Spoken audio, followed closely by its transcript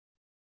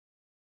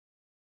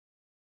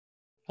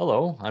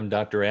Hello, I'm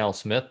Dr. Al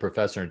Smith,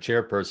 professor and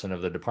chairperson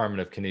of the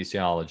Department of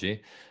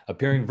Kinesiology,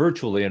 appearing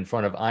virtually in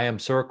front of I Am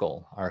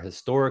Circle, our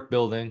historic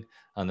building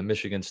on the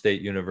Michigan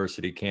State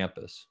University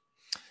campus.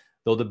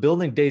 Though the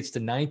building dates to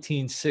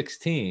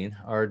 1916,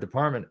 our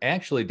department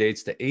actually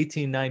dates to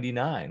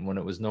 1899 when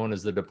it was known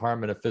as the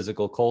Department of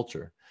Physical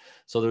Culture.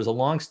 So there's a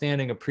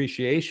longstanding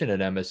appreciation at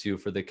MSU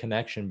for the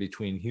connection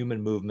between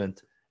human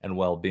movement and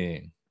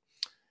well-being.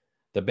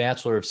 The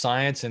Bachelor of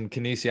Science in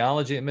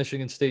Kinesiology at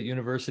Michigan State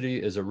University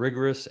is a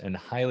rigorous and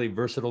highly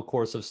versatile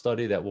course of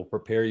study that will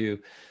prepare you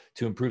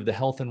to improve the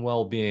health and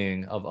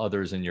well-being of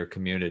others in your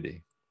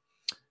community.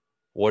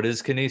 What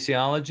is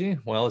kinesiology?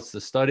 Well, it's the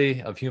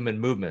study of human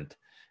movement.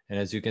 And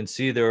as you can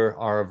see, there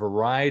are a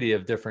variety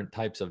of different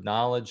types of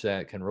knowledge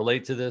that can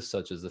relate to this,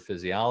 such as the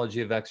physiology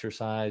of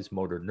exercise,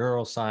 motor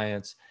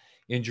neuroscience,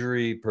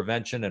 injury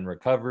prevention and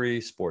recovery,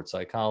 sports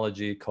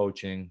psychology,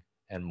 coaching,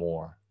 and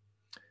more.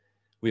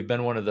 We've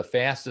been one of the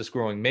fastest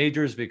growing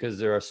majors because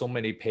there are so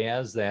many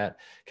paths that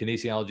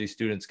kinesiology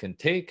students can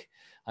take.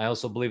 I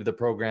also believe the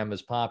program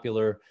is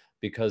popular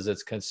because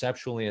it's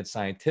conceptually and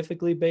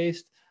scientifically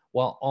based,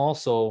 while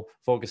also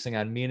focusing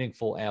on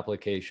meaningful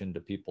application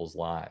to people's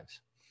lives.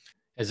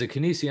 As a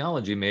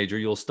kinesiology major,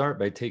 you'll start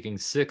by taking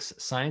 6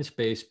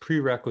 science-based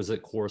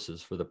prerequisite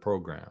courses for the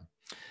program.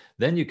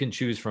 Then you can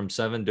choose from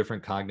 7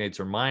 different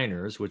cognates or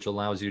minors, which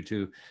allows you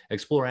to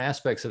explore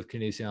aspects of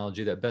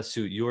kinesiology that best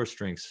suit your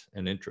strengths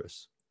and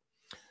interests.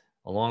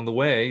 Along the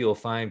way, you'll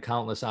find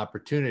countless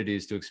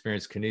opportunities to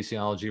experience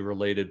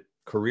kinesiology-related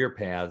career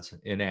paths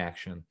in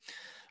action.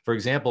 For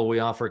example, we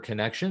offer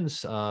connections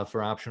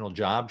for optional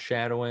job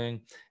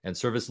shadowing and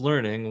service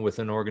learning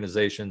within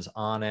organizations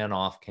on and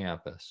off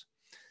campus.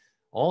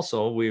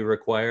 Also, we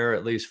require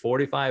at least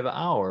 45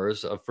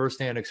 hours of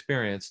firsthand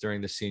experience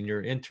during the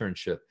senior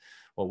internship,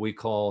 what we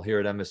call here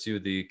at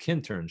MSU the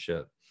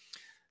KINternship.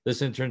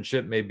 This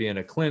internship may be in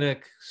a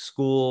clinic,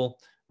 school,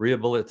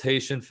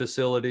 rehabilitation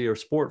facility, or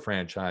sport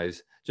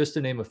franchise, just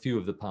to name a few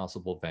of the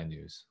possible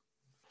venues.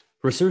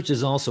 Research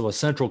is also a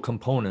central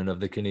component of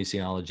the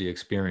kinesiology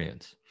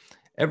experience.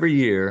 Every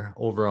year,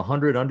 over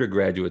 100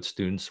 undergraduate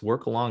students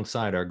work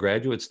alongside our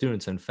graduate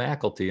students and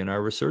faculty in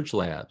our research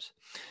labs.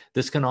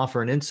 This can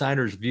offer an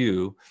insider's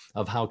view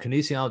of how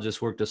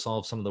kinesiologists work to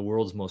solve some of the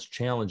world's most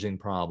challenging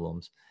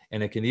problems,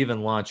 and it can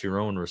even launch your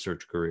own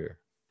research career.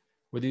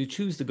 Whether you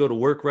choose to go to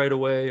work right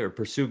away or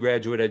pursue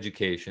graduate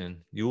education,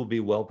 you will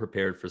be well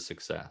prepared for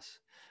success.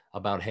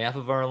 About half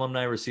of our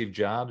alumni receive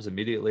jobs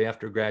immediately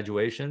after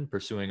graduation,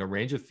 pursuing a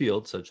range of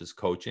fields such as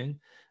coaching,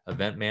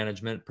 event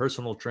management,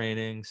 personal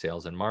training,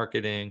 sales and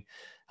marketing,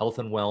 health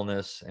and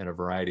wellness, and a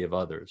variety of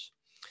others.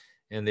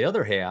 And the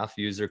other half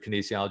use their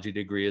kinesiology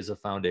degree as a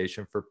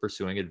foundation for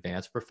pursuing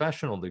advanced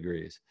professional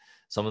degrees,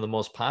 some of the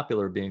most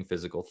popular being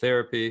physical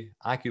therapy,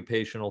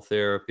 occupational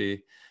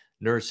therapy,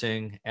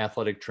 nursing,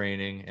 athletic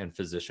training, and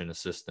physician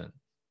assistant.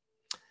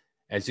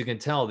 As you can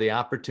tell, the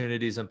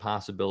opportunities and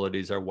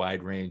possibilities are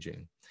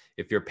wide-ranging.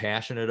 If you're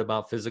passionate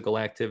about physical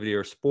activity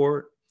or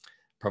sport,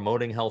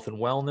 promoting health and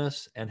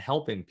wellness, and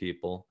helping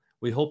people,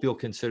 we hope you'll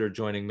consider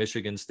joining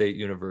Michigan State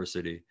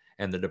University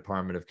and the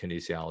Department of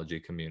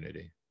Kinesiology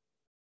community.